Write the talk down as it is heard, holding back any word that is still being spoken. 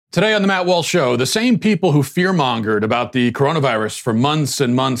Today on the Matt Walsh Show, the same people who fear-mongered about the coronavirus for months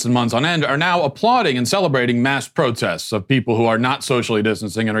and months and months on end are now applauding and celebrating mass protests of people who are not socially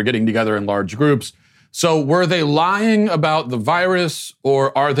distancing and are getting together in large groups. So were they lying about the virus,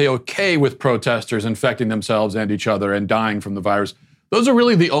 or are they okay with protesters infecting themselves and each other and dying from the virus? Those are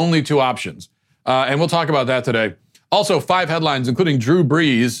really the only two options. And we'll talk about that today. Also, 5 headlines, including Drew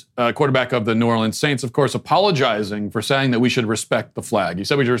Brees, quarterback of the New Orleans Saints, of course, apologizing for saying that we should respect the flag. He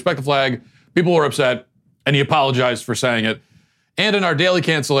said we should respect the flag. People were upset, and he apologized for saying it. And in our daily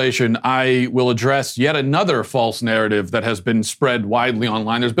cancellation, I will address yet another false narrative that has been spread widely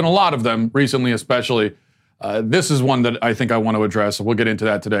online. There's been a lot of them recently, especially. This is one that I think I want to address, and we'll get into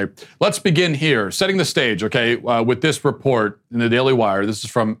that today. Let's begin here, setting the stage, okay, with this report in the Daily Wire. This is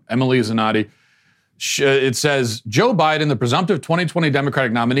from Emily Zanotti. It says, Joe Biden, the presumptive 2020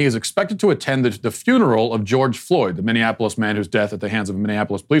 Democratic nominee, is expected to attend the funeral of George Floyd, the Minneapolis man whose death at the hands of a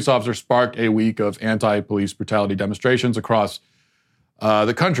Minneapolis police officer sparked a week of anti-police brutality demonstrations across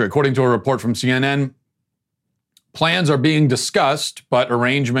the country. According to a report from CNN, plans are being discussed, but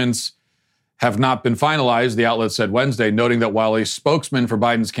arrangements have not been finalized, the outlet said Wednesday, noting that while a spokesman for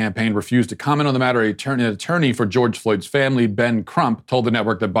Biden's campaign refused to comment on the matter, an attorney for George Floyd's family, Ben Crump, told the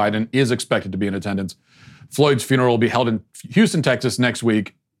network that Biden is expected to be in attendance. Floyd's funeral will be held in Houston, Texas next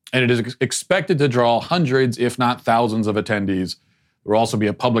week, and it is expected to draw hundreds, if not thousands, of attendees. There will also be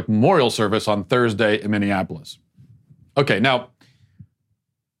a public memorial service on Thursday in Minneapolis. Okay, now,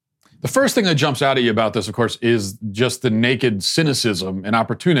 the first thing that jumps out at you about this, of course, is just the naked cynicism and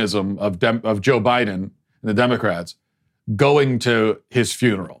opportunism of Joe Biden and the Democrats going to his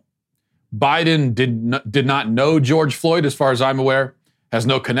funeral. Biden did not know George Floyd, as far as I'm aware, has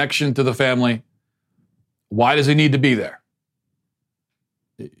no connection to the family. Why does he need to be there?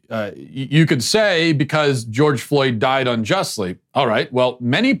 You could say because George Floyd died unjustly. All right, well,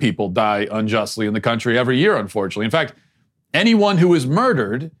 many people die unjustly in the country every year, unfortunately. In fact, anyone who is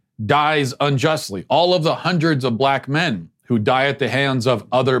murdered dies unjustly. All of the hundreds of black men who die at the hands of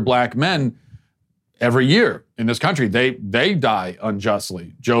other black men every year in this country, they die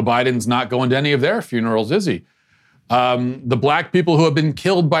unjustly. Joe Biden's not going to any of their funerals, is he? The black people who have been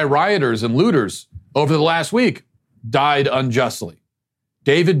killed by rioters and looters over the last week died unjustly.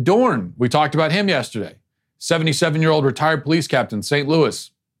 David Dorn, we talked about him yesterday, 77-year-old retired police captain, St. Louis,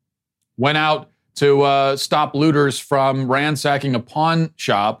 went out to stop looters from ransacking a pawn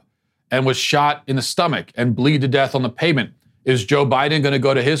shop and was shot in the stomach and bleed to death on the pavement. Is Joe Biden going to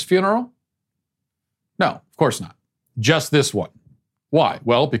go to his funeral? No, of course not. Just this one. Why?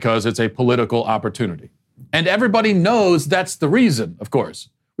 Well, because it's a political opportunity. And everybody knows that's the reason, of course.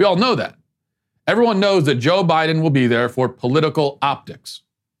 We all know that. Everyone knows that Joe Biden will be there for political optics.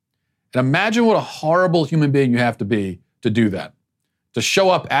 And imagine what a horrible human being you have to be to do that. To show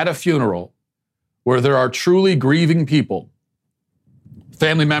up at a funeral where there are truly grieving people,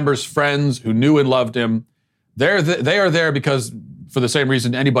 family members, friends who knew and loved him. They are there because, for the same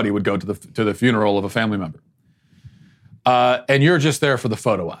reason anybody would go to the funeral of a family member. And you're just there for the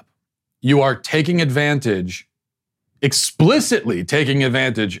photo op. You are taking advantage, explicitly taking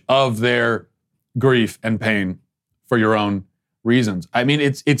advantage of their grief and pain for your own reasons. I mean,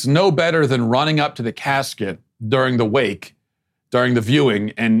 it's no better than running up to the casket during the wake, during the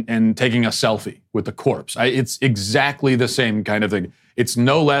viewing, and taking a selfie with the corpse. It's exactly the same kind of thing. It's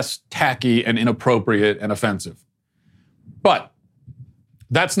no less tacky and inappropriate and offensive. But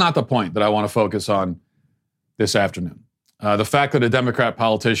that's not the point that I want to focus on this afternoon. The fact that a Democrat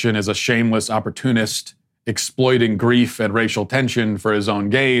politician is a shameless opportunist exploiting grief and racial tension for his own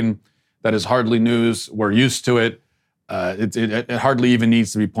gain, that is hardly news. We're used to it. It hardly even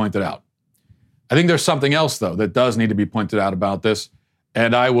needs to be pointed out. I think there's something else, though, that does need to be pointed out about this,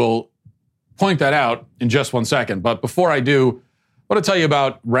 and I will point that out in just one second. But before I do, I want to tell you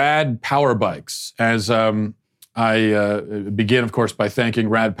about Rad Power Bikes, as I begin, of course, by thanking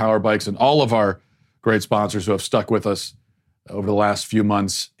Rad Power Bikes and all of our great sponsors who have stuck with us over the last few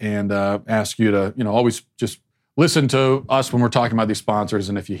months, and ask you to, always just listen to us when we're talking about these sponsors.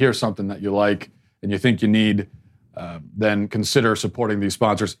 And if you hear something that you like and you think you need, then consider supporting these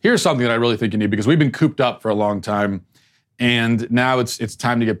sponsors. Here's something that I really think you need, because we've been cooped up for a long time, and now it's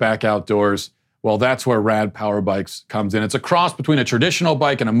time to get back outdoors. Well, that's where Rad Power Bikes comes in. It's a cross between a traditional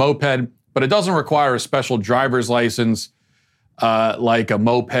bike and a moped, but it doesn't require a special driver's license like a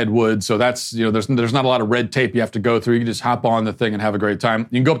moped would. So that's, there's not a lot of red tape you have to go through. You can just hop on the thing and have a great time.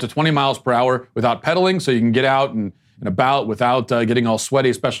 You can go up to 20 miles per hour without pedaling, so you can get out and about without getting all sweaty,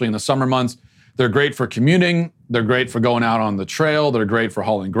 especially in the summer months. They're great for commuting. They're great for going out on the trail. They're great for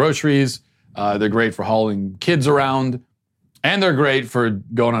hauling groceries. They're great for hauling kids around. And they're great for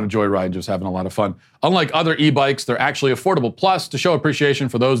going on a joyride and just having a lot of fun. Unlike other e-bikes, they're actually affordable. Plus, to show appreciation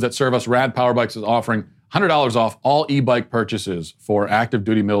for those that serve us, Rad Power Bikes is offering $100 off all e-bike purchases for active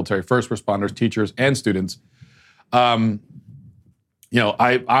duty military, first responders, teachers, and students. I'm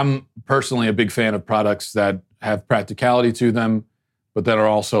personally a big fan of products that have practicality to them, but that are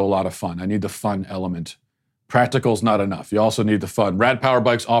also a lot of fun. I need the fun element. Practical's not enough. You also need the fun. Rad Power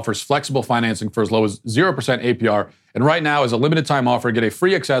Bikes offers flexible financing for as low as 0% APR. And right now, as a limited time offer, get a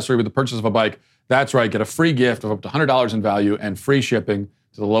free accessory with the purchase of a bike. That's right, get a free gift of up to $100 in value and free shipping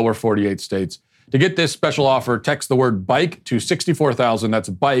to the lower 48 states. To get this special offer, text the word BIKE to 64,000. That's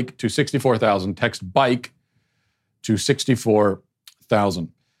BIKE to 64,000. Text BIKE to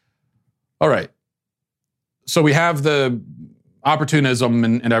 64,000. All right. So we have the opportunism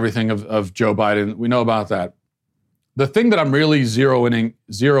and everything of Joe Biden. We know about that. The thing that I'm really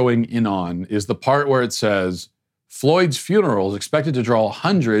zeroing in on is the part where it says Floyd's funeral is expected to draw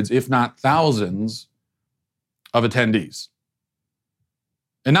hundreds, if not thousands, of attendees.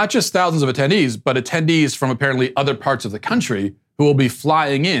 And not just thousands of attendees, but attendees from apparently other parts of the country who will be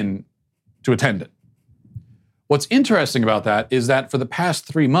flying in to attend it. What's interesting about that is that for the past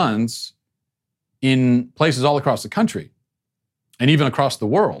 3 months, in places all across the country, and even across the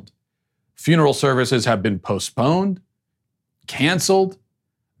world, funeral services have been postponed, canceled,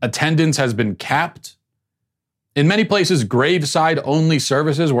 attendance has been capped. In many places, graveside-only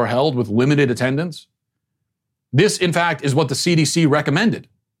services were held with limited attendance. This, in fact, is what the CDC recommended,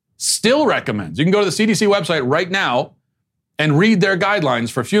 still recommends. You can go to the CDC website right now and read their guidelines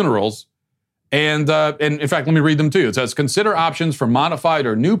for funerals. And in fact, let me read them to you. It says, consider options for modified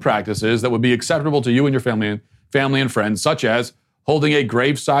or new practices that would be acceptable to you and your family and friends, such as holding a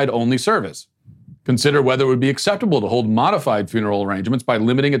graveside-only service. Consider whether it would be acceptable to hold modified funeral arrangements by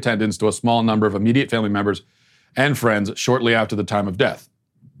limiting attendance to a small number of immediate family members and friends shortly after the time of death.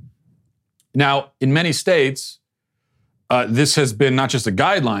 Now, in many states, this has been not just a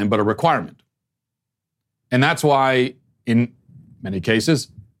guideline, but a requirement. And that's why, in many cases,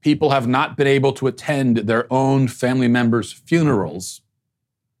 people have not been able to attend their own family members' funerals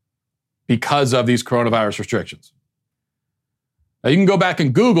because of these coronavirus restrictions. Now, you can go back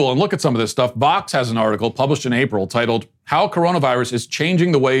and Google and look at some of this stuff. Vox has an article published in April titled, How Coronavirus is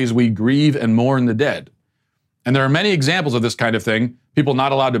Changing the Ways We Grieve and Mourn the Dead. And there are many examples of this kind of thing. People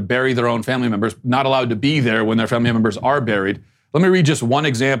not allowed to bury their own family members, not allowed to be there when their family members are buried. Let me read just one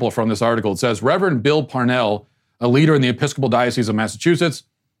example from this article. It says, Reverend Bill Parnell, a leader in the Episcopal Diocese of Massachusetts,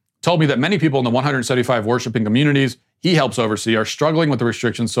 told me that many people in the 175 worshiping communities he helps oversee are struggling with the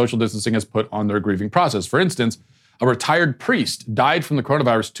restrictions social distancing has put on their grieving process. For instance, a retired priest died from the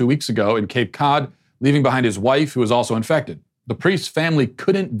coronavirus 2 weeks ago in Cape Cod, leaving behind his wife, who was also infected. The priest's family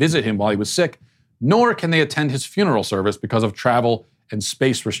couldn't visit him while he was sick, nor can they attend his funeral service because of travel and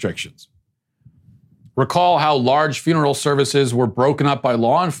space restrictions. Recall how large funeral services were broken up by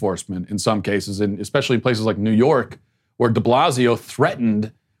law enforcement in some cases, and especially in places like New York, where de Blasio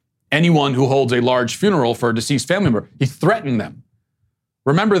threatened anyone who holds a large funeral for a deceased family member. He threatened them.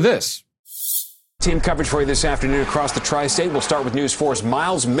 Remember this. Team coverage for you this afternoon across the tri-state. We'll start with News 4's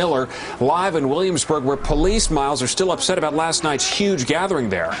Miles Miller, live in Williamsburg, where police, Miles, are still upset about last night's huge gathering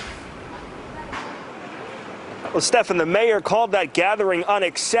there. Well, Stephan, the mayor called that gathering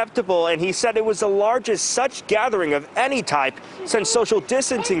unacceptable, and he said it was the largest such gathering of any type since social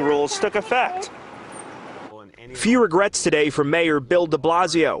distancing rules took effect. Few regrets today for Mayor Bill de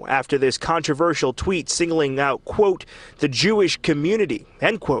Blasio after this controversial tweet singling out, quote, the Jewish community,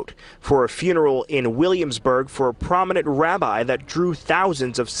 end quote, for a funeral in Williamsburg for a prominent rabbi that drew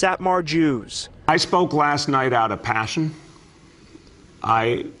thousands of Satmar Jews. I spoke last night out of passion.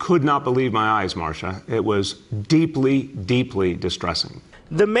 I could not believe my eyes, Marcia. It was deeply, deeply distressing.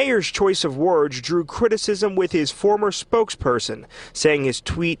 The mayor's choice of words drew criticism with his former spokesperson, saying his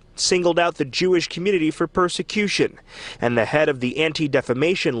tweet singled out the Jewish community for persecution, and the head of the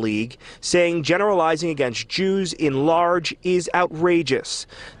Anti-Defamation League saying generalizing against Jews in large is outrageous.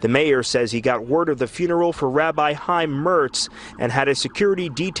 The mayor says he got word of the funeral for Rabbi Chaim Mertz and had a security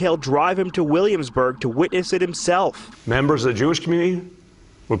detail drive him to Williamsburg to witness it himself. Members of the Jewish community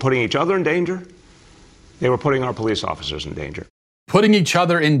were putting each other in danger. They were putting our police officers in danger. Putting each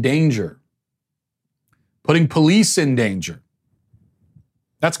other in danger. Putting police in danger.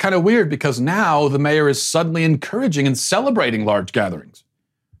 That's kind of weird because now the mayor is suddenly encouraging and celebrating large gatherings.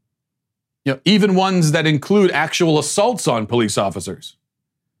 Even ones that include actual assaults on police officers.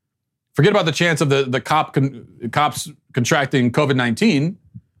 Forget about the chance of the cops contracting COVID-19,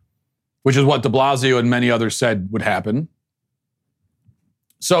 which is what de Blasio and many others said would happen.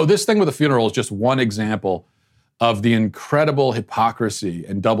 So this thing with the funeral is just one example of the incredible hypocrisy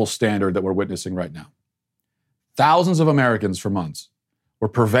and double standard that we're witnessing right now. Thousands of Americans for months were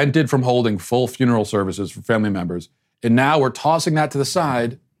prevented from holding full funeral services for family members, and now we're tossing that to the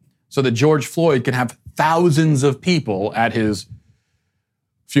side so that George Floyd can have thousands of people at his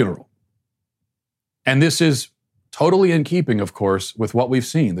funeral. And this is totally in keeping, of course, with what we've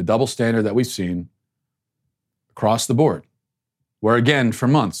seen, the double standard that we've seen across the board, where again, for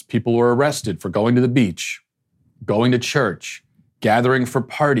months, people were arrested for going to the beach, going to church, gathering for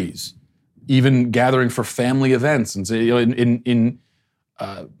parties, even gathering for family events. And so, in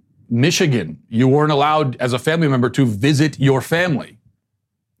Michigan, you weren't allowed as a family member to visit your family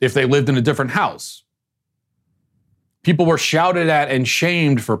if they lived in a different house. People were shouted at and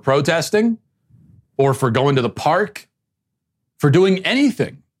shamed for protesting or for going to the park, for doing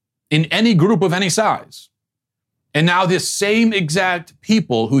anything in any group of any size. And now this same exact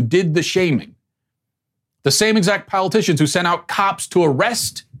people who did the shaming, the same exact politicians who sent out cops to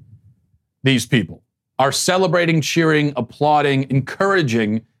arrest these people, are celebrating, cheering, applauding,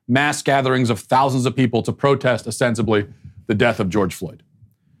 encouraging mass gatherings of thousands of people to protest, ostensibly, the death of George Floyd.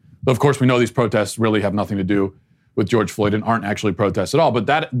 But of course, we know these protests really have nothing to do with George Floyd and aren't actually protests at all. But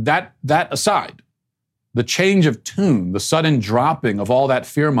that aside, the change of tune, the sudden dropping of all that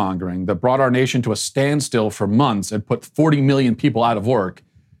fear-mongering that brought our nation to a standstill for months and put 40 million people out of work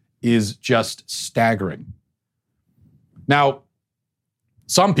is just staggering. Now,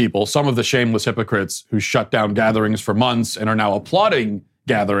 some people, some of the shameless hypocrites who shut down gatherings for months and are now applauding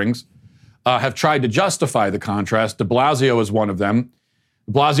gatherings, have tried to justify the contrast. De Blasio is one of them.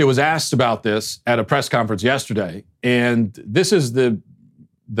 De Blasio was asked about this at a press conference yesterday, and this is the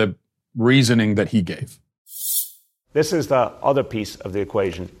reasoning that he gave. This is the other piece of the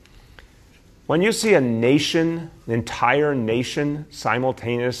equation. When you see a nation, an entire nation,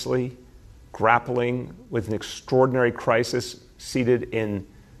 simultaneously grappling with an extraordinary crisis seated in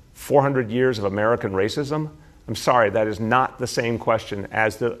 400 years of American racism, I'm sorry, that is not the same question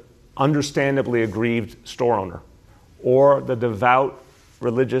as the understandably aggrieved store owner or the devout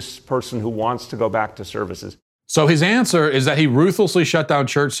religious person who wants to go back to services. So his answer is that he ruthlessly shut down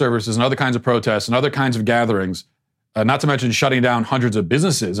church services and other kinds of protests and other kinds of gatherings, not to mention shutting down hundreds of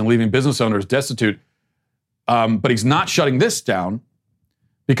businesses and leaving business owners destitute. But he's not shutting this down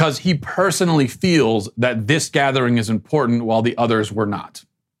because he personally feels that this gathering is important while the others were not.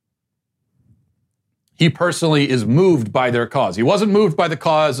 He personally is moved by their cause. He wasn't moved by the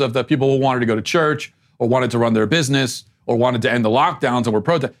cause of the people who wanted to go to church or wanted to run their business or wanted to end the lockdowns and were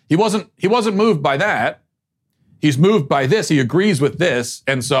protesting. He wasn't moved by that. He's moved by this. He agrees with this.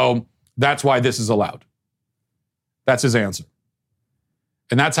 And so that's why this is allowed. That's his answer.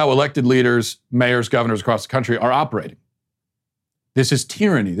 And that's how elected leaders, mayors, governors across the country are operating. This is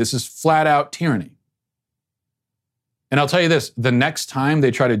tyranny. This is flat out tyranny. And I'll tell you this, the next time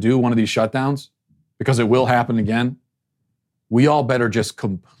they try to do one of these shutdowns, because it will happen again, we all better just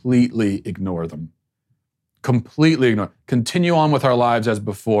completely ignore them. Completely ignore. Continue on with our lives as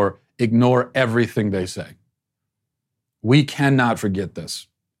before. Ignore everything they say. We cannot forget this.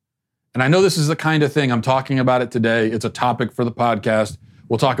 And I know this is the kind of thing, I'm talking about it today. It's a topic for the podcast.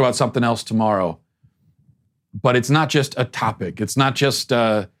 We'll talk about something else tomorrow. But it's not just a topic. It's not just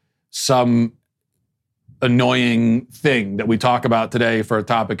some annoying thing that we talk about today for a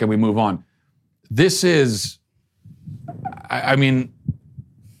topic and we move on. This is,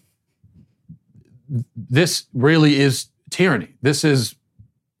 this really is tyranny. This is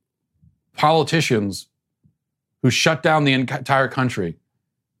politicians who shut down the entire country,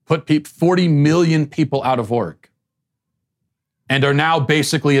 put 40 million people out of work, and are now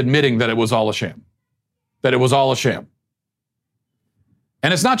basically admitting that it was all a sham. That it was all a sham.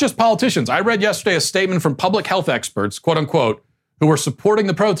 And it's not just politicians. I read yesterday a statement from public health experts, quote unquote, who were supporting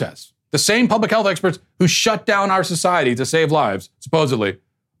the protests. The same public health experts who shut down our society to save lives, supposedly,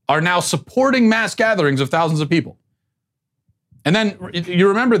 are now supporting mass gatherings of thousands of people. And then you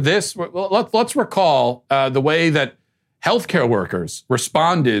remember this? Let's recall the way that healthcare workers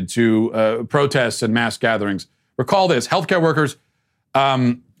responded to protests and mass gatherings. Recall this, healthcare workers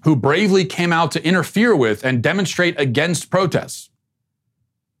who bravely came out to interfere with and demonstrate against protests.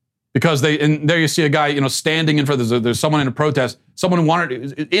 Because there you see a guy, standing in front, there's someone in a protest, someone who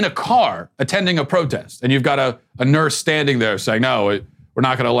wanted, in a car, attending a protest. And you've got a nurse standing there saying, no, we're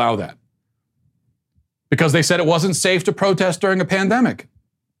not going to allow that. Because they said it wasn't safe to protest during a pandemic.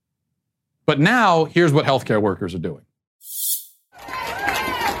 But now, here's what healthcare workers are doing.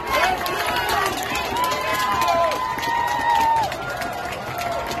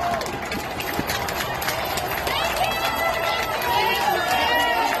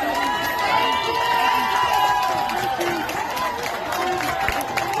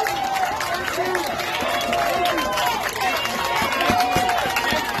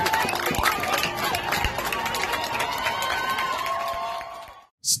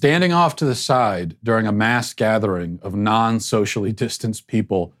 standing off to the side during a mass gathering of non-socially distanced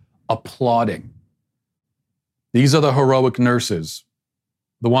people applauding. These are the heroic nurses,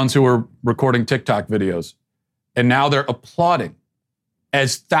 the ones who were recording TikTok videos. And now they're applauding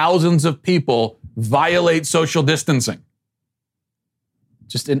as thousands of people violate social distancing.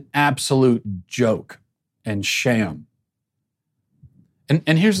 Just an absolute joke and sham.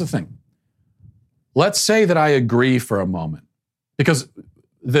 And here's the thing. Let's say that I agree for a moment, because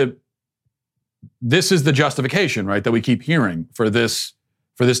this is the justification, right, that we keep hearing for this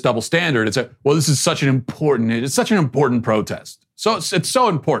double standard. It's this is such an important protest. So it's so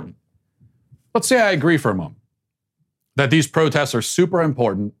important. Let's say I agree for a moment that these protests are super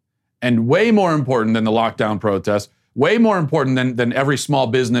important and way more important than the lockdown protests, way more important than every small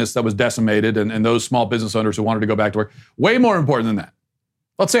business that was decimated and those small business owners who wanted to go back to work, way more important than that.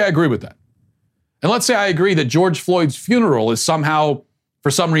 Let's say I agree with that. And let's say I agree that George Floyd's funeral is somehow, for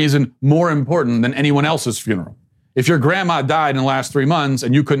some reason, more important than anyone else's funeral. If your grandma died in the last 3 months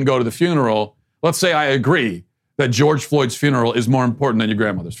and you couldn't go to the funeral, let's say I agree that George Floyd's funeral is more important than your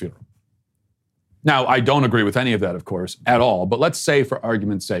grandmother's funeral. Now, I don't agree with any of that, of course, at all, but let's say for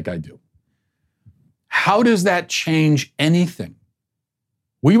argument's sake I do. How does that change anything?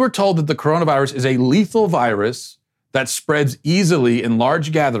 We were told that the coronavirus is a lethal virus that spreads easily in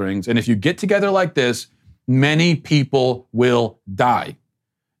large gatherings, and if you get together like this, many people will die.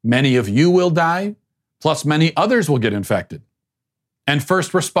 Many of you will die, plus many others will get infected. And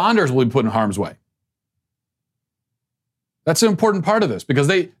first responders will be put in harm's way. That's an important part of this, because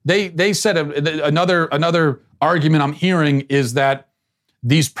they said another argument I'm hearing is that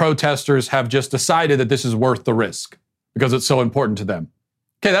these protesters have just decided that this is worth the risk because it's so important to them.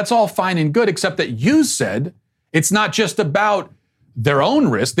 Okay, that's all fine and good, except that you said it's not just about their own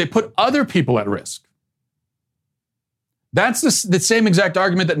risk, they put other people at risk. That's the same exact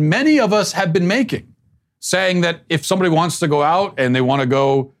argument that many of us have been making, saying that if somebody wants to go out and they want to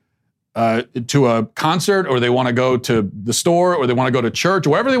go to a concert, or they want to go to the store, or they want to go to church,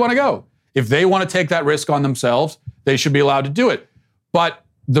 or wherever they want to go, if they want to take that risk on themselves, they should be allowed to do it. But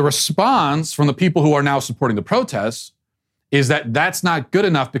the response from the people who are now supporting the protests is that that's not good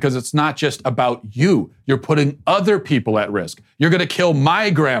enough, because it's not just about you. You're putting other people at risk. You're going to kill my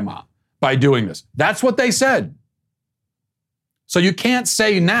grandma by doing this. That's what they said. So you can't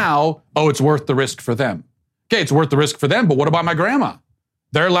say now, oh, it's worth the risk for them. Okay, it's worth the risk for them, but what about my grandma?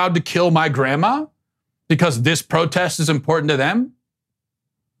 They're allowed to kill my grandma because this protest is important to them?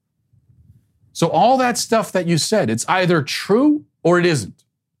 So all that stuff that you said, it's either true or it isn't.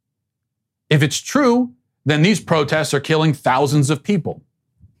 If it's true, then these protests are killing thousands of people.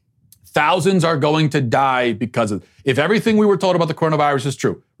 Thousands are going to die because of it. If everything we were told about the coronavirus is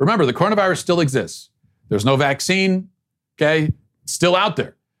true, remember, the coronavirus still exists. There's no vaccine, okay? It's still out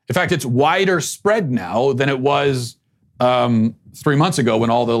there. In fact, it's wider spread now than it was 3 months ago when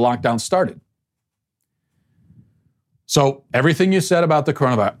all the lockdowns started. So everything you said about the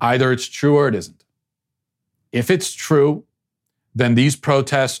coronavirus, either it's true or it isn't. If it's true, then these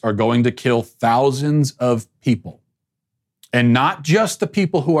protests are going to kill thousands of people. And not just the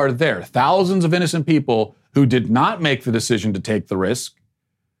people who are there. Thousands of innocent people who did not make the decision to take the risk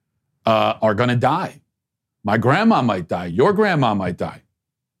are going to die. My grandma might die. Your grandma might die.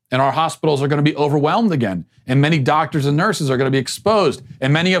 And our hospitals are going to be overwhelmed again. And many doctors and nurses are going to be exposed.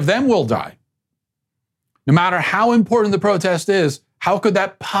 And many of them will die. No matter how important the protest is, how could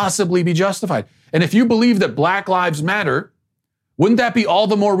that possibly be justified? And if you believe that Black Lives Matter, wouldn't that be all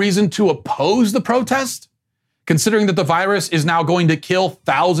the more reason to oppose the protest? Considering that the virus is now going to kill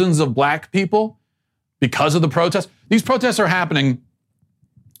thousands of Black people because of the protest? These protests are happening.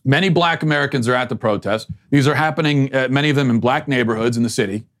 Many Black Americans are at the protest. These are happening, many of them in Black neighborhoods in the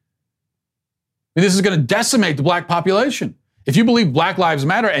city. And this is going to decimate the Black population. If you believe Black Lives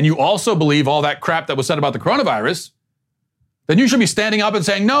Matter and you also believe all that crap that was said about the coronavirus, then you should be standing up and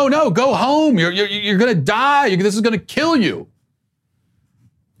saying, no, go home. You're going to die. This is going to kill you.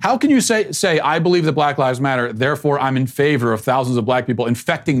 How can you say, I believe that Black Lives Matter, therefore I'm in favor of thousands of Black people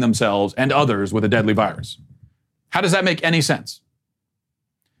infecting themselves and others with a deadly virus? How does that make any sense?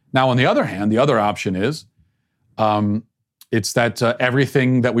 Now, on the other hand, the other option is, it's that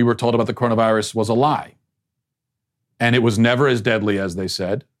everything that we were told about the coronavirus was a lie. And it was never as deadly as they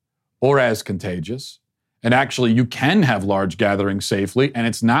said, or as contagious. And actually, you can have large gatherings safely, and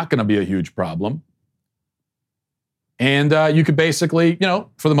it's not going to be a huge problem. And you could basically,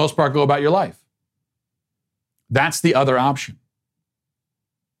 for the most part, go about your life. That's the other option.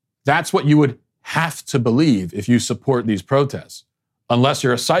 That's what you would have to believe if you support these protests, unless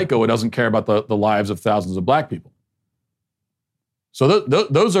you're a psycho who doesn't care about the lives of thousands of Black people. So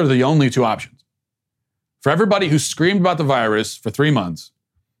those are the only two options. For everybody who screamed about the virus for 3 months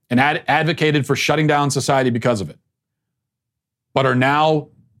and advocated for shutting down society because of it, but are now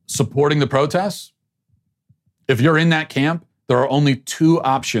supporting the protests, if you're in that camp, there are only two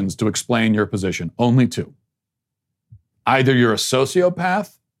options to explain your position. Only two. Either you're a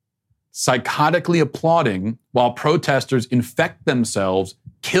sociopath, psychotically applauding while protesters infect themselves,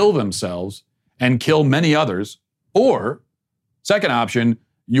 and kill many others, or, second option,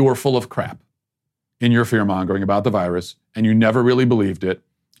 you were full of crap in your fear-mongering about the virus, and you never really believed it,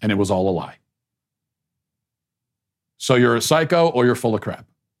 and it was all a lie. So you're a psycho or you're full of crap.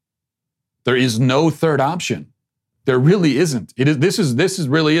 There is no third option. There really isn't. This is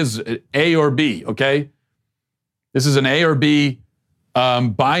really A or B, okay? This is an A or B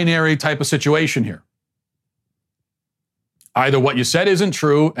binary type of situation here. Either what you said isn't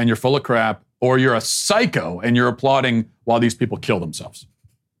true and you're full of crap, or you're a psycho and you're applauding while these people kill themselves.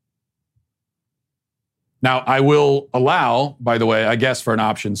 Now, I will allow, by the way, I guess for an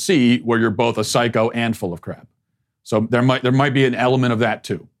option C, where you're both a psycho and full of crap. So there might be an element of that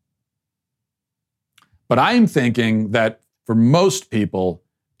too. But I'm thinking that for most people,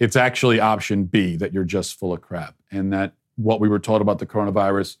 it's actually option B, that you're just full of crap, and that what we were told about the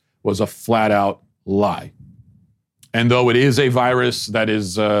coronavirus was a flat out lie. And though it is a virus that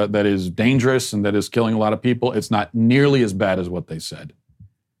is dangerous and that is killing a lot of people, it's not nearly as bad as what they said.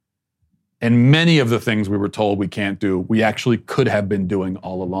 And many of the things we were told we can't do, we actually could have been doing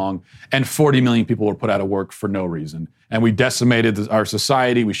all along. And 40 million people were put out of work for no reason. And we decimated our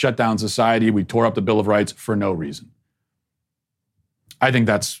society, we shut down society, we tore up the Bill of Rights for no reason. I think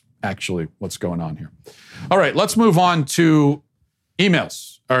that's actually what's going on here. All right, let's move on to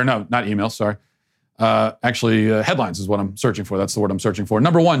emails. Or no, not emails, sorry. Headlines is what I'm searching for. That's the word I'm searching for.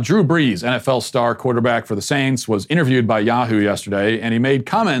 Number one, Drew Brees, NFL star quarterback for the Saints, was interviewed by Yahoo yesterday, and he made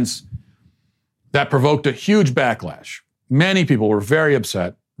comments that provoked a huge backlash. Many people were very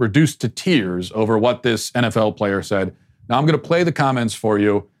upset, reduced to tears over what this NFL player said. Now, I'm going to play the comments for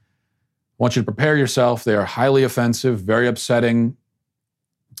you. I want you to prepare yourself. They are highly offensive, very upsetting.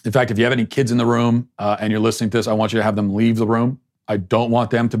 In fact, if you have any kids in the room and you're listening to this, I want you to have them leave the room. I don't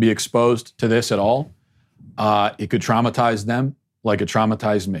want them to be exposed to this at all. It could traumatize them like it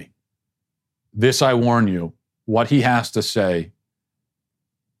traumatized me. This, I warn you, what he has to say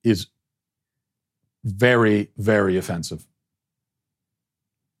is very, very offensive.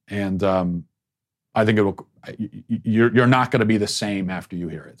 And I think you're not going to be the same after you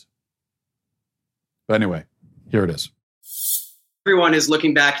hear it. But anyway, here it is. Everyone is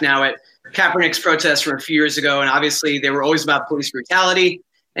looking back now at Kaepernick's protests from a few years ago, and obviously they were always about police brutality,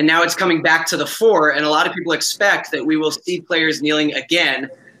 and now it's coming back to the fore, and a lot of people expect that we will see players kneeling again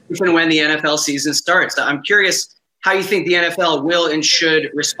if and when the NFL season starts. I'm curious how you think the NFL will and should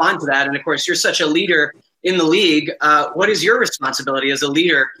respond to that, and of course, you're such a leader in the league. What is your responsibility as a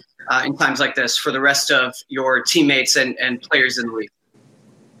leader in times like this for the rest of your teammates and players in the league?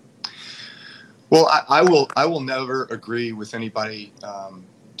 Well, I will never agree with anybody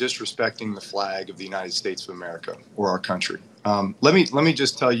disrespecting the flag of the United States of America or our country. Let me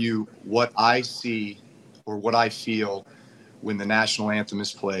just tell you what I see or what I feel when the national anthem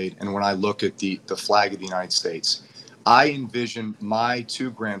is played and when I look at the flag of the United States. I envision my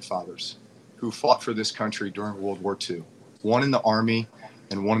two grandfathers who fought for this country during World War II, one in the Army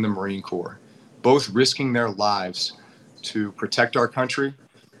and one in the Marine Corps, both risking their lives to protect our country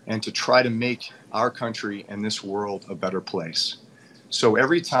and to try to make our country and this world a better place. So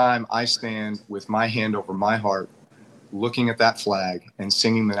every time I stand with my hand over my heart, looking at that flag and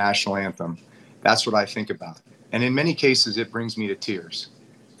singing the national anthem, that's what I think about. And in many cases, it brings me to tears,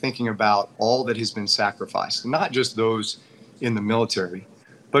 thinking about all that has been sacrificed, not just those in the military,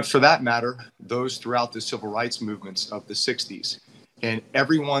 but for that matter, those throughout the civil rights movements of the 60s, and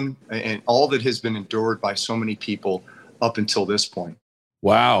everyone and all that has been endured by so many people up until this point.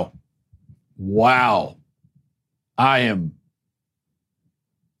 Wow. I am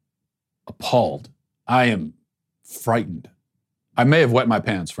appalled. I am frightened. I may have wet my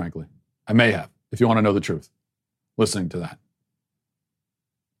pants, frankly. I may have, if you want to know the truth, listening to that.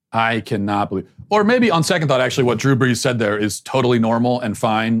 I cannot believe, or maybe on second thought, actually, what Drew Brees said there is totally normal and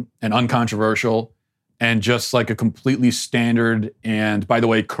fine and uncontroversial and just like a completely standard and, by the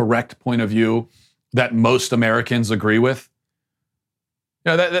way, correct point of view that most Americans agree with.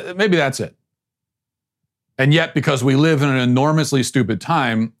 Maybe that's it. And yet, because we live in an enormously stupid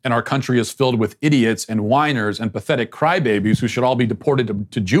time and our country is filled with idiots and whiners and pathetic crybabies who should all be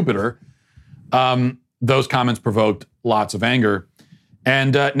deported to Jupiter, those comments provoked lots of anger.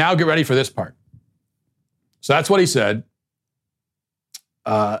 And now get ready for this part. So that's what he said.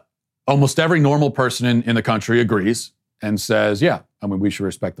 Almost every normal person in the country agrees and says, yeah, I mean, we should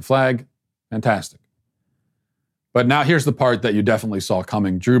respect the flag. Fantastic. But now here's the part that you definitely saw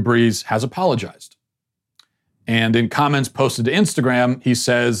coming. Drew Brees has apologized. And in comments posted to Instagram, he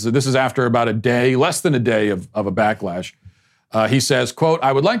says, this is after about a day, less than a day of a backlash. He says, quote,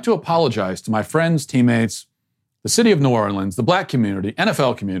 I would like to apologize to my friends, teammates, the city of New Orleans, the black community,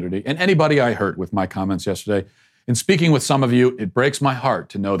 NFL community, and anybody I hurt with my comments yesterday. In speaking with some of you, it breaks my heart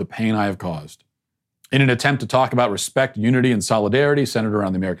to know the pain I have caused. In an attempt to talk about respect, unity, and solidarity centered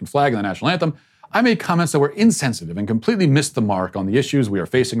around the American flag and the national anthem, I made comments that were insensitive and completely missed the mark on the issues we are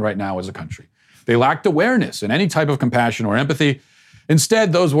facing right now as a country. They lacked awareness and any type of compassion or empathy.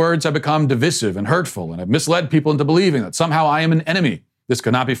 Instead, those words have become divisive and hurtful and have misled people into believing that somehow I am an enemy. This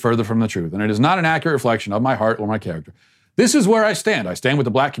could not be further from the truth, and it is not an accurate reflection of my heart or my character. This is where I stand. I stand with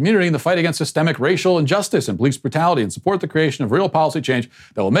the black community in the fight against systemic racial injustice and police brutality and support the creation of real policy change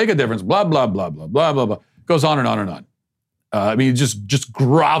that will make a difference, blah, blah, blah, blah, blah, blah, blah. Goes on and on and on. I mean, just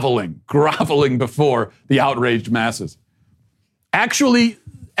groveling before the outraged masses. Actually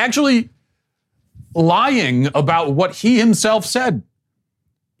lying about what he himself said.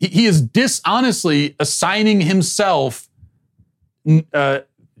 He is dishonestly assigning himself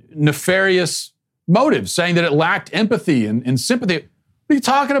nefarious motives, saying that it lacked empathy and sympathy. What are you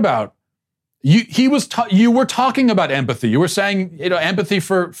talking about? You were talking about empathy. You were saying, empathy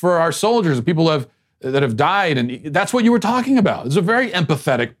for our soldiers and people that have died, and that's what you were talking about. It's a very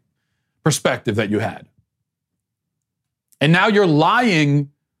empathetic perspective that you had. And now you're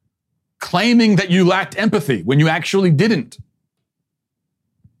lying, claiming that you lacked empathy when you actually didn't.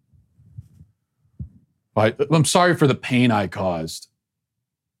 I'm sorry for the pain I caused.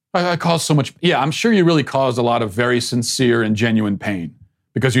 I caused so much. Yeah, I'm sure you really caused a lot of very sincere and genuine pain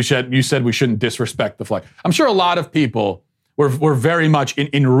because you said we shouldn't disrespect the flag. I'm sure a lot of people were very much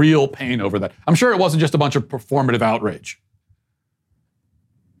in real pain over that. I'm sure it wasn't just a bunch of performative outrage.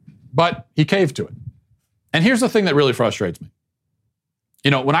 But he caved to it. And here's the thing that really frustrates me.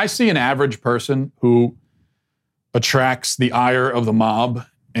 When I see an average person who attracts the ire of the mob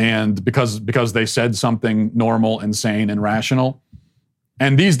and because they said something normal and sane and rational,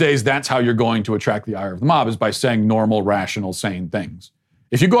 and these days that's how you're going to attract the ire of the mob is by saying normal, rational, sane things.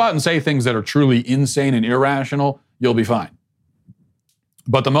 If you go out and say things that are truly insane and irrational, you'll be fine.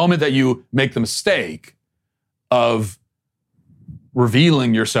 But the moment that you make the mistake of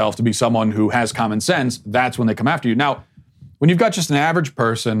revealing yourself to be someone who has common sense, that's when they come after you. Now, when you've got just an average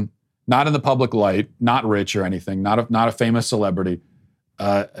person, not in the public light, not rich or anything, not a famous celebrity,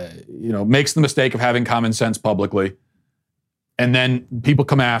 makes the mistake of having common sense publicly, and then people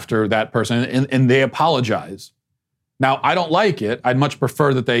come after that person and they apologize. Now, I don't like it. I'd much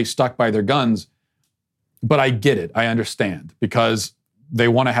prefer that they stuck by their guns, but I get it. I understand because they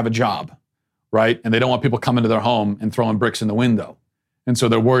want to have a job, right? And they don't want people coming to their home and throwing bricks in the window. And so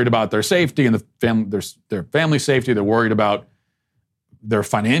they're worried about their safety and their family safety. They're worried about their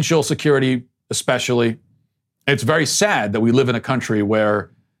financial security, especially. It's very sad that we live in a country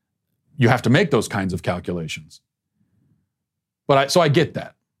where you have to make those kinds of calculations. So I get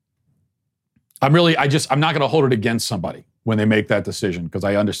that. I'm not going to hold it against somebody when they make that decision because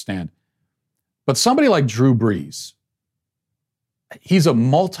I understand. But somebody like Drew Brees, he's a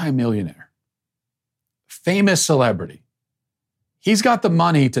multimillionaire, famous celebrity. He's got the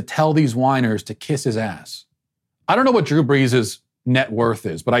money to tell these whiners to kiss his ass. I don't know what Drew Brees' net worth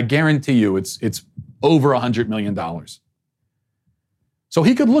is, but I guarantee you it's over $100 million. So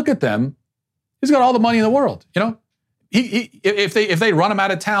he could look at them. He's got all the money in the world, If they run him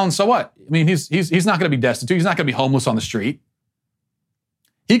out of town, so what? I mean, he's not going to be destitute. He's not going to be homeless on the street.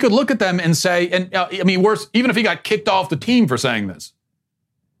 He could look at them and say, worse, even if he got kicked off the team for saying this,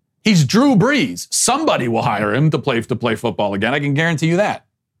 he's Drew Brees. Somebody will hire him to play football again. I can guarantee you that.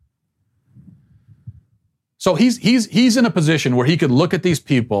 So he's in a position where he could look at these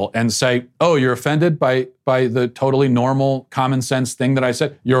people and say, "Oh, you're offended by the totally normal, common sense thing that I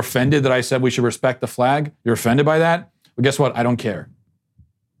said. You're offended that I said we should respect the flag. You're offended by that. Well, guess what? I don't care.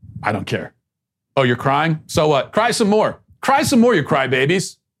 I don't care. Oh, you're crying? So what? Cry some more. Cry some more, you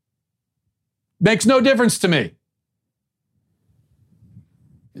crybabies. Makes no difference to me.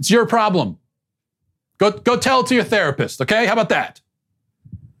 It's your problem. Go tell it to your therapist, okay? How about that?"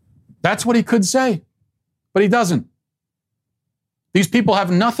 That's what he could say, but he doesn't. These people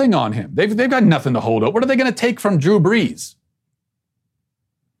have nothing on him. They've got nothing to hold up. What are they going to take from Drew Brees?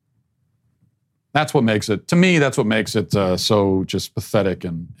 That's what makes it, to me, that's what makes it so just pathetic.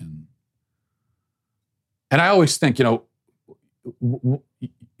 And I always think, you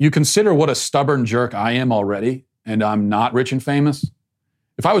consider what a stubborn jerk I am already, and I'm not rich and famous.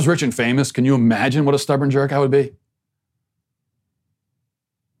 If I was rich and famous, can you imagine what a stubborn jerk I would be?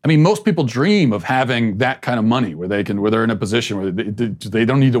 I mean, most people dream of having that kind of money where they're in a position where they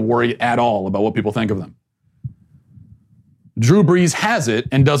don't need to worry at all about what people think of them. Drew Brees has it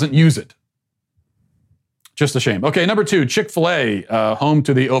and doesn't use it. Just a shame. Okay, number 2, Chick-fil-A, home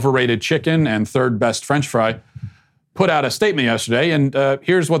to the overrated chicken and third best French fry, put out a statement yesterday, and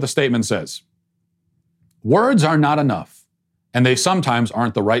here's what the statement says. Words are not enough, and they sometimes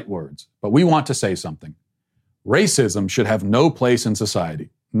aren't the right words, but we want to say something. Racism should have no place in society.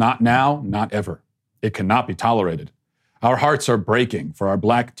 Not now, not ever. It cannot be tolerated. Our hearts are breaking for our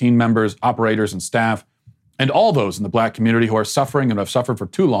Black team members, operators, and staff, and all those in the Black community who are suffering and have suffered for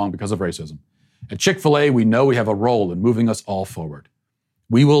too long because of racism. At Chick-fil-A, we know we have a role in moving us all forward.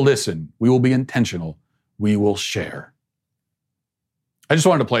 We will listen. We will be intentional. We will share. I just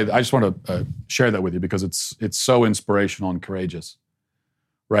want to share that with you because it's so inspirational and courageous,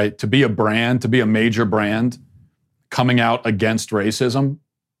 right? To be a brand, to be a major brand coming out against racism.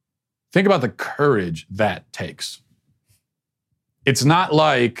 Think about the courage that takes. It's not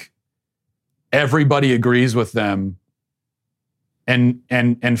like everybody agrees with them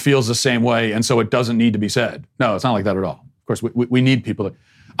and feels the same way, and so it doesn't need to be said. No, it's not like that at all. Of course, we need people to.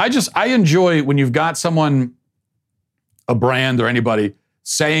 I enjoy when you've got someone, a brand or anybody,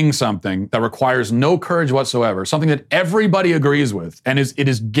 saying something that requires no courage whatsoever, something that everybody agrees with, and it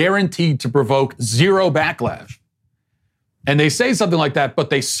is guaranteed to provoke zero backlash. And they say something like that, but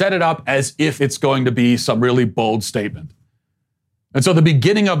they set it up as if it's going to be some really bold statement. And so the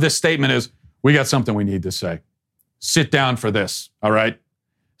beginning of this statement is, we got something we need to say. Sit down for this, all right?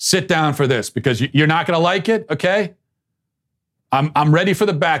 Sit down for this, because you're not going to like it, okay? I'm ready for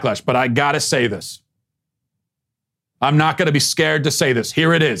the backlash, but I got to say this. I'm not going to be scared to say this.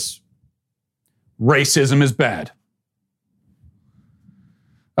 Here it is. Racism is bad.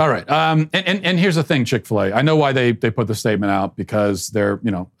 All right. And here's the thing, Chick-fil-A. I know why they put the statement out, because they're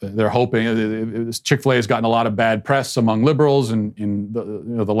hoping Chick-fil-A has gotten a lot of bad press among liberals in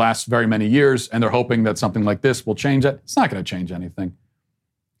the last very many years, and they're hoping that something like this will change that. It's not going to change anything.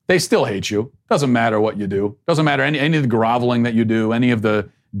 They still hate you. Doesn't matter what you do. Doesn't matter any of the groveling that you do, any of the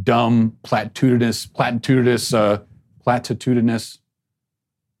dumb, platitudinous,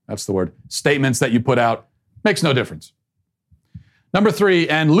 that's the word, statements that you put out. Makes no difference. Number 3,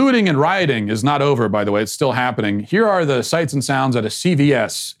 and looting and rioting is not over, by the way. It's still happening. Here are the sights and sounds at a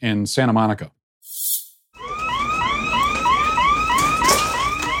CVS in Santa Monica.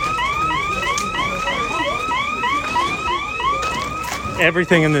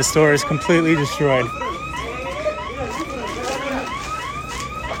 Everything in this store is completely destroyed.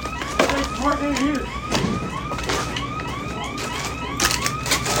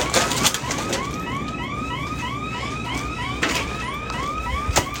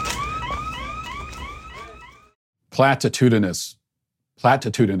 Platitudinous.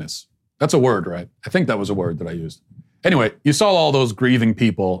 That's a word, right? I think that was a word that I used. Anyway, you saw all those grieving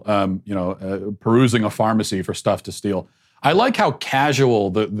people, perusing a pharmacy for stuff to steal. I like how casual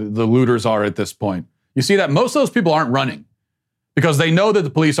the looters are at this point. You see that most of those people aren't running because they know that the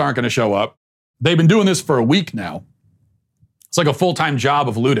police aren't going to show up. They've been doing this for a week now. It's like a full-time job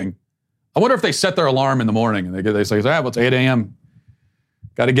of looting. I wonder if they set their alarm in the morning and they say, well, it's 8 a.m.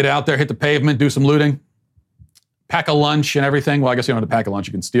 Got to get out there, hit the pavement, do some looting. Pack a lunch and everything. Well, I guess you don't have to pack a lunch,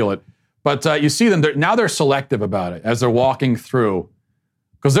 you can steal it. But you see them, now they're selective about it as they're walking through.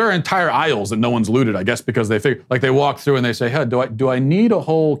 Because there are entire aisles that no one's looted, I guess, because they figure, like they walk through and they say, hey, do I need a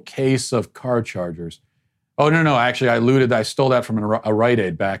whole case of car chargers? Oh, no, actually I stole that from a Rite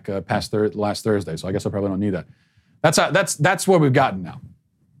Aid back last Thursday, so I guess I probably don't need that. That's where we've gotten now.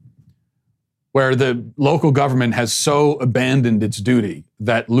 Where the local government has so abandoned its duty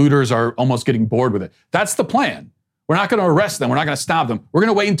that looters are almost getting bored with it. That's the plan. We're not going to arrest them. We're not going to stop them. We're going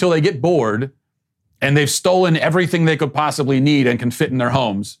to wait until they get bored and they've stolen everything they could possibly need and can fit in their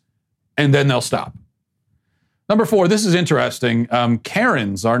homes, and then they'll stop. Number 4, this is interesting.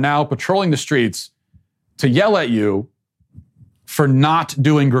 Karens are now patrolling the streets to yell at you for not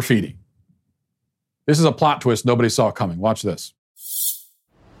doing graffiti. This is a plot twist nobody saw coming. Watch this.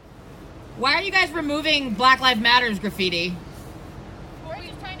 Why are you guys removing Black Lives Matter's graffiti? We're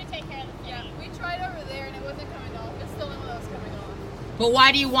just trying to take care of the city. Yeah, we tried over there and it wasn't coming off. It's still one that was coming off. But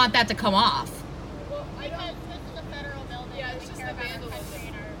why do you want that to come off? Well, because this is a federal building. Yeah, it's just the vandalism.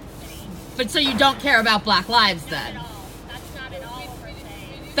 But so you don't care about Black lives then? Not at all. That's not at all what we're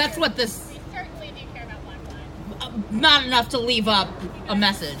saying. That's what this... We certainly do care about Black lives. Not enough to leave up a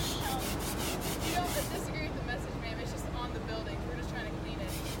message. You don't disagree with the message, ma'am. It's just on the building. We're just trying to clean it.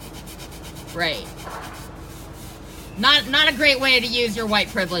 Right. Not a great way to use your white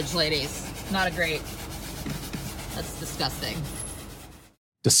privilege, ladies. Not a great. That's disgusting.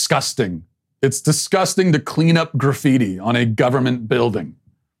 Disgusting. It's disgusting to clean up graffiti on a government building.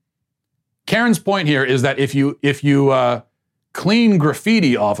 Karen's point here is that if you clean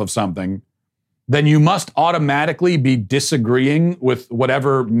graffiti off of something, then you must automatically be disagreeing with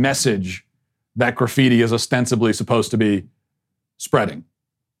whatever message that graffiti is ostensibly supposed to be spreading.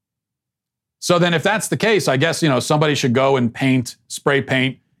 So then if that's the case, I guess, somebody should go and spray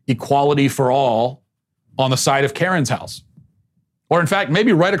paint equality for all on the side of Karen's house. Or in fact,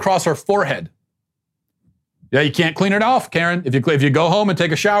 maybe right across her forehead. Yeah, you can't clean it off, Karen. If you go home and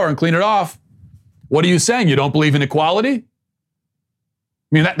take a shower and clean it off, what are you saying? You don't believe in equality?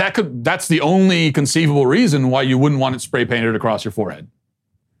 I mean, that's the only conceivable reason why you wouldn't want it spray painted across your forehead.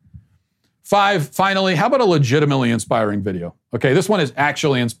 5, finally, how about a legitimately inspiring video? Okay, this one is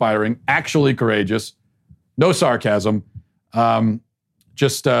actually inspiring, actually courageous, no sarcasm.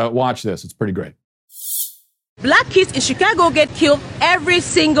 Just watch this. It's pretty great. Black kids in Chicago get killed every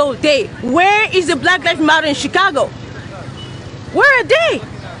single day. Where is the Black Lives Matter in Chicago? Where are they?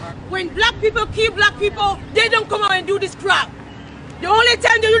 When black people kill black people, they don't come out and do this crap. The only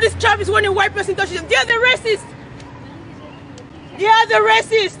time they do this crap is when a white person touches them. They're the racists. They are the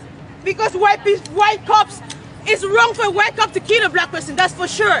racists. Because white cops, it's wrong for a white cop to kill a black person, that's for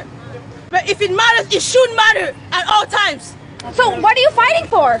sure. But if it matters, it should matter at all times. So what are you fighting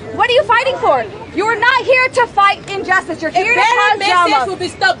for? What are you fighting for? You're not here to fight injustice. You're here to cause drama. Message will be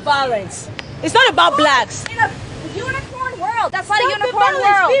stop violence. It's not about blacks. In a unicorn world. That's not a unicorn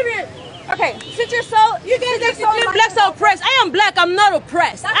world. Period. Okay, since you're so... You guys claim blacks are oppressed. I am black, I'm not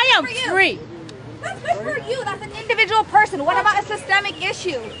oppressed. I am free. That's good for you. That's an individual person. What about a systemic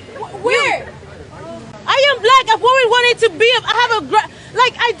issue? Where? I am black. I've always wanted to be. I have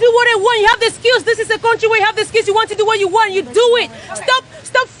I do what I want. You have the skills. This is a country where you have the skills. You want to do what you want. You do it.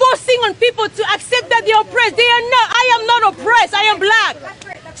 Stop forcing on people to accept that they're oppressed. They are not. I am not oppressed. I am black.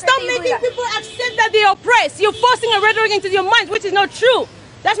 Stop making people accept that they're oppressed. You're forcing a rhetoric into your minds, which is not true.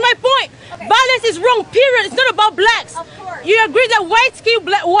 That's my point. Okay. Violence is wrong, period. It's not about blacks. You agree that whites kill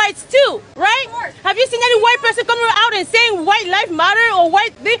whites too, right? Have you seen any white person coming out and saying white life matter or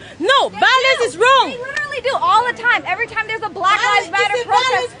white thing? No, violence is wrong. They literally do all the time. Every time there's a Black Lives Matter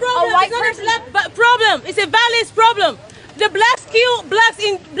protest, a white person. It's not a black problem. It's a violence problem. The blacks kill blacks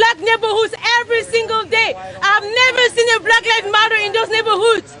in black neighborhoods every single day. I've never seen a Black Lives Matter in those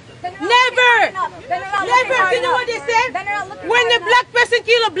neighborhoods. Never. Never. You know what they say? When a black person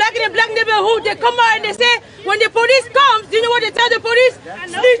kill a black in a black neighborhood, they come out and they say, when the police comes, do you know what they tell the police?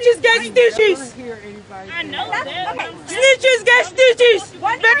 Snitches get stitches. I know that. Okay. Snitches get stitches.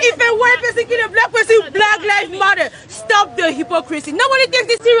 But if a white person kill a black person, Black Lives Matter. Stop the hypocrisy. Nobody takes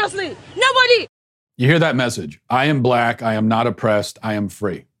this seriously. Nobody. You hear that message? I am black. I am not oppressed. I am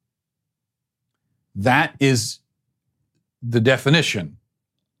free. That is the definition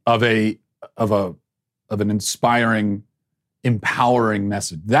of an inspiring, empowering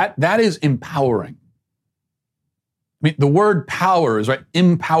message. That is empowering. I mean, the word power is right,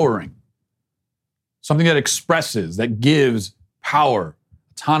 empowering. Something that expresses, that gives power,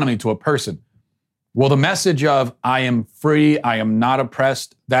 autonomy to a person. Well, the message of I am free, I am not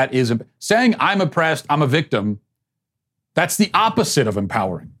oppressed, that is saying I'm oppressed, I'm a victim. That's the opposite of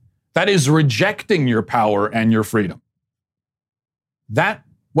empowering. That is rejecting your power and your freedom. That,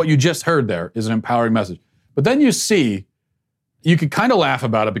 what you just heard there, is an empowering message. But then you see, you could kind of laugh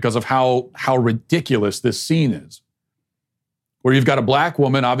about it because of how ridiculous this scene is. Where you've got a black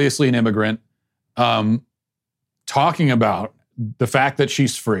woman, obviously an immigrant, talking about the fact that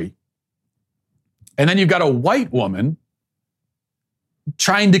she's free. And then you've got a white woman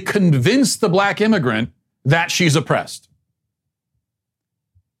trying to convince the black immigrant that she's oppressed.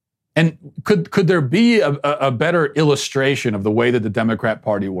 And could there be a better illustration of the way that the Democrat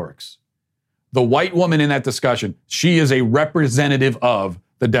Party works? The white woman in that discussion, she is a representative of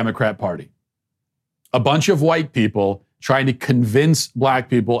the Democrat Party. A bunch of white people trying to convince black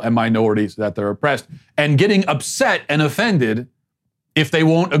people and minorities that they're oppressed and getting upset and offended if they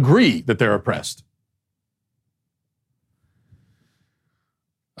won't agree that they're oppressed.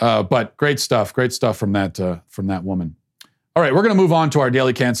 But great stuff from that woman. All right, we're going to move on to our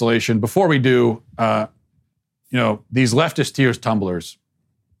daily cancellation. Before we do, these leftist tears tumblers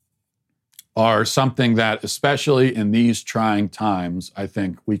are something that, especially in these trying times, I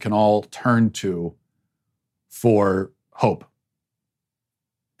think we can all turn to for hope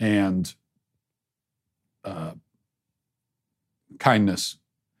and kindness.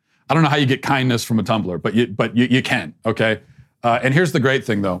 I don't know how you get kindness from a tumbler, but you can, okay? And here's the great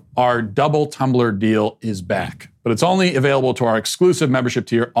thing, though. Our double tumbler deal is back, but it's only available to our exclusive membership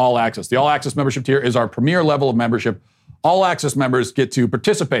tier, All Access. The All Access membership tier is our premier level of membership. All Access members get to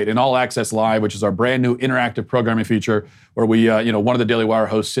participate in All Access Live, which is our brand new interactive programming feature where we, one of the Daily Wire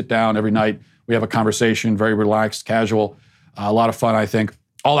hosts sit down every night. We have a conversation, very relaxed, casual, a lot of fun, I think.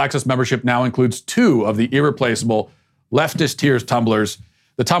 All Access membership now includes 2 of the irreplaceable leftist tears tumblers.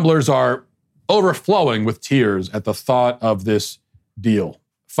 The tumblers are overflowing with tears at the thought of this deal.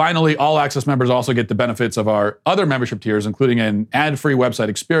 Finally, All Access members also get the benefits of our other membership tiers, including an ad-free website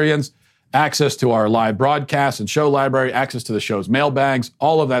experience, access to our live broadcasts and show library, access to the show's mailbags,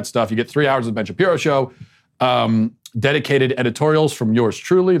 all of that stuff. You get 3 hours of the Ben Shapiro Show, dedicated editorials from yours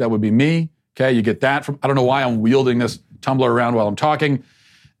truly. That would be me. Okay, you get that from, I don't know why I'm wielding this tumbler around while I'm talking.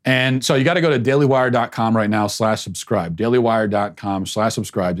 And so you got to go to dailywire.com right now /subscribe. Dailywire.com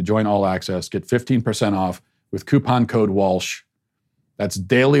 /subscribe to join All Access. Get 15% off with coupon code Walsh. That's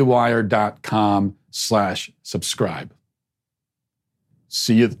dailywire.com /subscribe.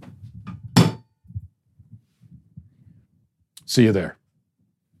 See you there.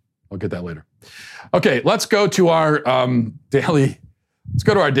 I'll get that later. Okay, let's go to our daily.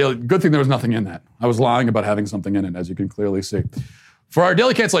 Good thing there was nothing in that. I was lying about having something in it, as you can clearly see. For our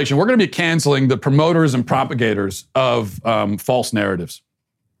daily cancellation, we're going to be canceling the promoters and propagators of false narratives.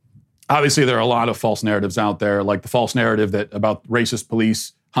 Obviously, there are a lot of false narratives out there, like the false narrative that about racist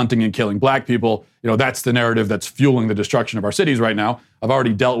police hunting and killing black people. That's the narrative that's fueling the destruction of our cities right now. I've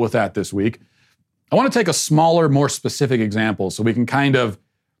already dealt with that this week. I want to take a smaller, more specific example so we can kind of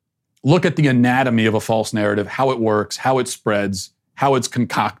look at the anatomy of a false narrative, how it works, how it spreads, how it's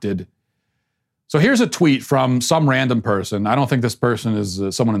concocted. So here's a tweet from some random person. I don't think this person is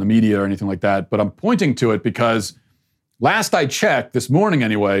someone in the media or anything like that, but I'm pointing to it because last I checked, this morning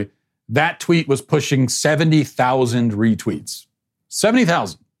anyway, that tweet was pushing 70,000 retweets.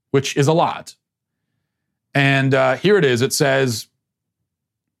 70,000, which is a lot. And here it is. It says,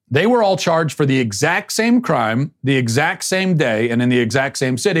 they were all charged for the exact same crime, the exact same day, and in the exact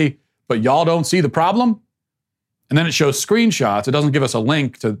same city, but y'all don't see the problem? And then it shows screenshots. It doesn't give us a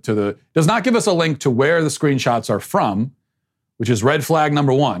link does not give us a link to where the screenshots are from, which is red flag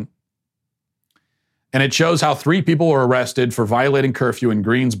number 1. And it shows how 3 people were arrested for violating curfew in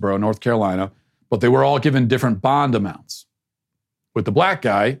Greensboro, North Carolina, but they were all given different bond amounts, with the black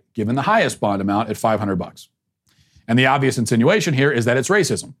guy given the highest bond amount at $500. And the obvious insinuation here is that it's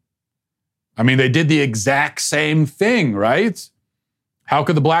racism. I mean, they did the exact same thing, right? How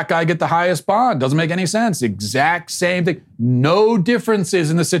could the black guy get the highest bond? Doesn't make any sense. Exact same thing. No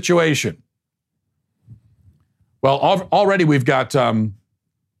differences in the situation. Well, already we've got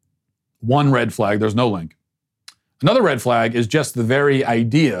one red flag. There's no link. Another red flag is just the very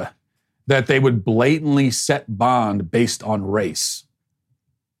idea that they would blatantly set bond based on race.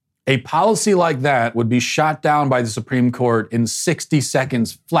 A policy like that would be shot down by the Supreme Court in 60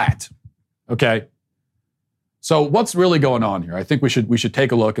 seconds flat. Okay? So what's really going on here? I think we should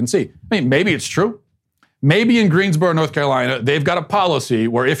take a look and see. I mean, maybe it's true. Maybe in Greensboro, North Carolina, they've got a policy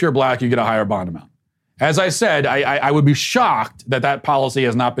where if you're black, you get a higher bond amount. As I said, I would be shocked that policy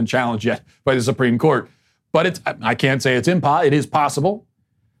has not been challenged yet by the Supreme Court. But I can't say it is possible.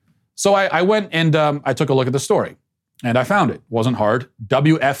 So I went and I took a look at the story. And I found it. It wasn't hard.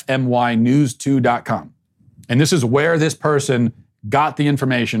 WFMYnews2.com. And this is where this person got the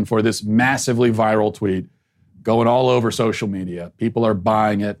information for this massively viral tweet going all over social media. People are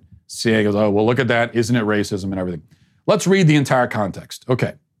buying it, saying, oh, well, look at that. Isn't it racism and everything? Let's read the entire context.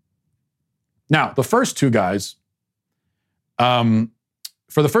 Okay. Now, the first 2 guys, for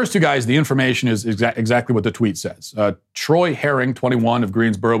the first 2 guys, the information is exactly what the tweet says. Troy Herring, 21, of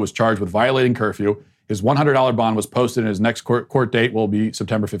Greensboro, was charged with violating curfew. His $100 bond was posted, and his next court date will be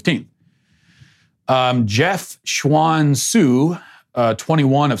September 15th. Jeff Schwan-Su,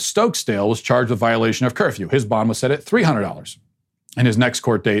 21, of Stokesdale, was charged with violation of curfew. His bond was set at $300, and his next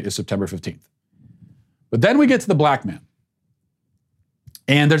court date is September 15th. But then we get to the black man.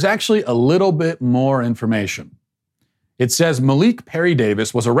 And there's actually a little bit more information. It says Malik Perry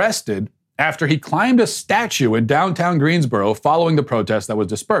Davis was arrested after he climbed a statue in downtown Greensboro following the protest that was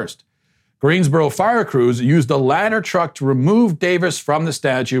dispersed. Greensboro fire crews used a ladder truck to remove Davis from the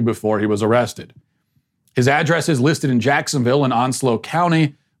statue before he was arrested. His address is listed in Jacksonville and Onslow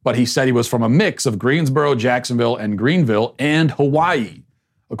County, but he said he was from a mix of Greensboro, Jacksonville, and Greenville, and Hawaii.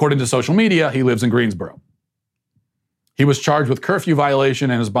 According to social media, he lives in Greensboro. He was charged with curfew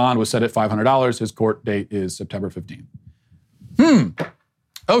violation and his bond was set at $500. His court date is September 15th.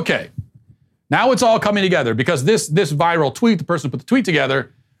 Okay. Now it's all coming together because this viral tweet, the person who put the tweet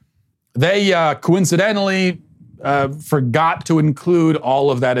together, they coincidentally forgot to include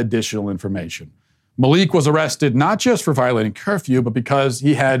all of that additional information. Malik was arrested not just for violating curfew, but because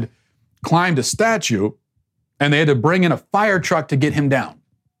he had climbed a statue and they had to bring in a fire truck to get him down.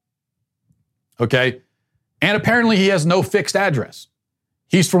 Okay? And apparently he has no fixed address.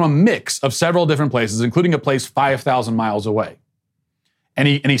 He's from a mix of several different places, including a place 5,000 miles away. And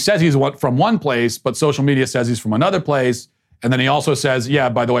he says he's from one place, but social media says he's from another place. And then he also says, yeah,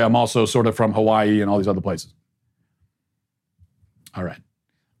 by the way, I'm also sort of from Hawaii and all these other places. All right.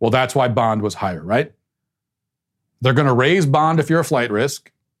 Well, that's why bond was higher, right? They're going to raise bond if you're a flight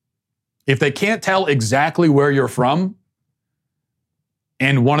risk. If they can't tell exactly where you're from,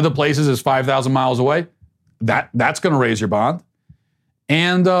 and one of the places is 5,000 miles away, that's going to raise your bond.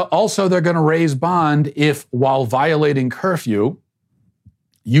 And also they're going to raise bond if, while violating curfew,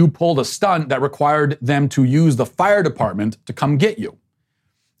 you pulled a stunt that required them to use the fire department to come get you.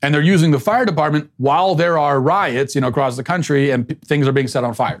 And they're using the fire department while there are riots, across the country and things are being set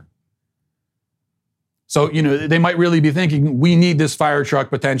on fire. So, they might really be thinking, we need this fire truck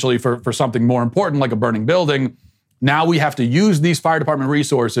potentially for something more important, like a burning building. Now we have to use these fire department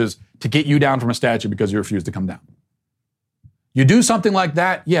resources to get you down from a statue because you refuse to come down. You do something like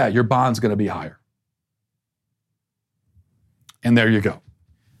that, yeah, your bond's going to be higher. And there you go.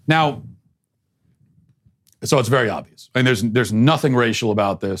 Now, so it's very obvious. I mean, there's nothing racial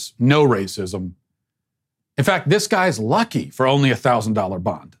about this, no racism. In fact, this guy's lucky for only $1,000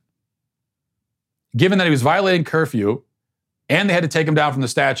 bond. Given that he was violating curfew and they had to take him down from the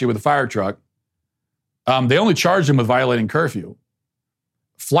statue with a fire truck, they only charged him with violating curfew.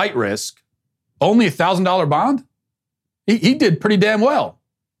 Flight risk, only $1,000 bond? He did pretty damn well.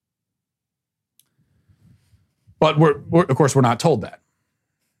 But of course, we're not told that.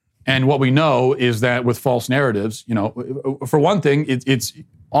 And what we know is that with false narratives, for one thing, it's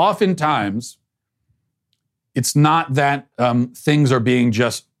oftentimes, it's not that things are being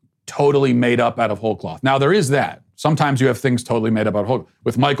just totally made up out of whole cloth. Now, there is that. Sometimes you have things totally made up out of whole cloth.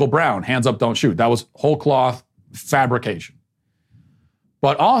 With Michael Brown, hands up, don't shoot. That was whole cloth fabrication.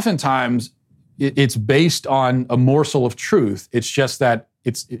 But oftentimes, it's based on a morsel of truth. It's just that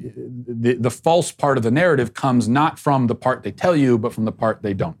the false part of the narrative comes not from the part they tell you, but from the part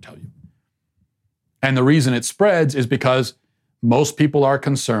they don't tell you. And the reason it spreads is because most people are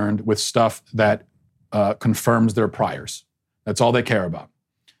concerned with stuff that confirms their priors. That's all they care about.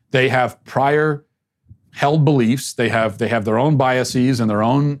 They have prior held beliefs. They have their own biases and their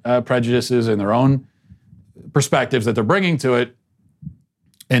own prejudices and their own perspectives that they're bringing to it.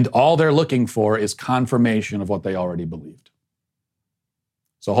 And all they're looking for is confirmation of what they already believed.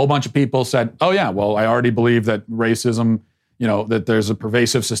 So a whole bunch of people said, oh yeah, well, I already believe that racism, that there's a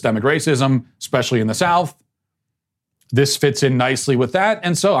pervasive systemic racism, especially in the South. This fits in nicely with that.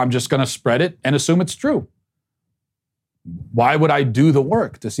 And so I'm just going to spread it and assume it's true. Why would I do the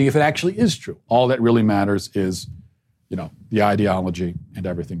work to see if it actually is true? All that really matters is, the ideology and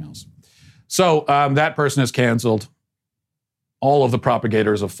everything else. So that person is canceled. All of the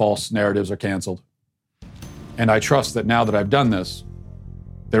propagators of false narratives are canceled. And I trust that now that I've done this,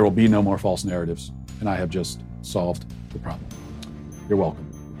 there will be no more false narratives, and I have just solved the problem. You're welcome.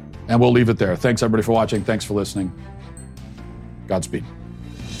 And we'll leave it there. Thanks, everybody, for watching. Thanks for listening. Godspeed.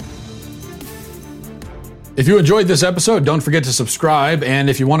 If you enjoyed this episode, don't forget to subscribe. And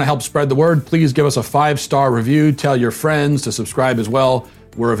if you want to help spread the word, please give us a 5-star review. Tell your friends to subscribe as well.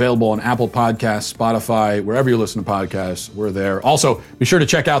 We're available on Apple Podcasts, Spotify, wherever you listen to podcasts, we're there. Also, be sure to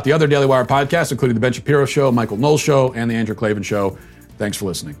check out the other Daily Wire podcasts, including The Ben Shapiro Show, Michael Knowles Show, and The Andrew Klavan Show. Thanks for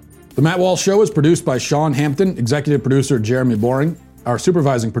listening. The Matt Walsh Show is produced by Sean Hampton, executive producer Jeremy Boring. Our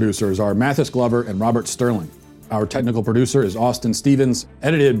supervising producers are Mathis Glover and Robert Sterling. Our technical producer is Austin Stevens,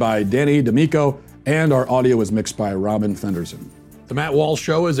 edited by Danny D'Amico, and our audio is mixed by Robin Fenderson. The Matt Walsh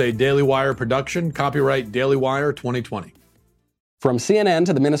Show is a Daily Wire production, copyright Daily Wire 2020. From CNN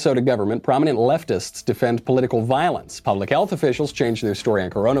to the Minnesota government, prominent leftists defend political violence. Public health officials change their story on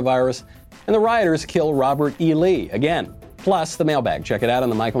coronavirus, and the rioters kill Robert E. Lee again. Plus, the mailbag. Check it out on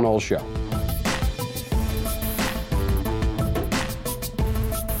The Michael Knowles Show.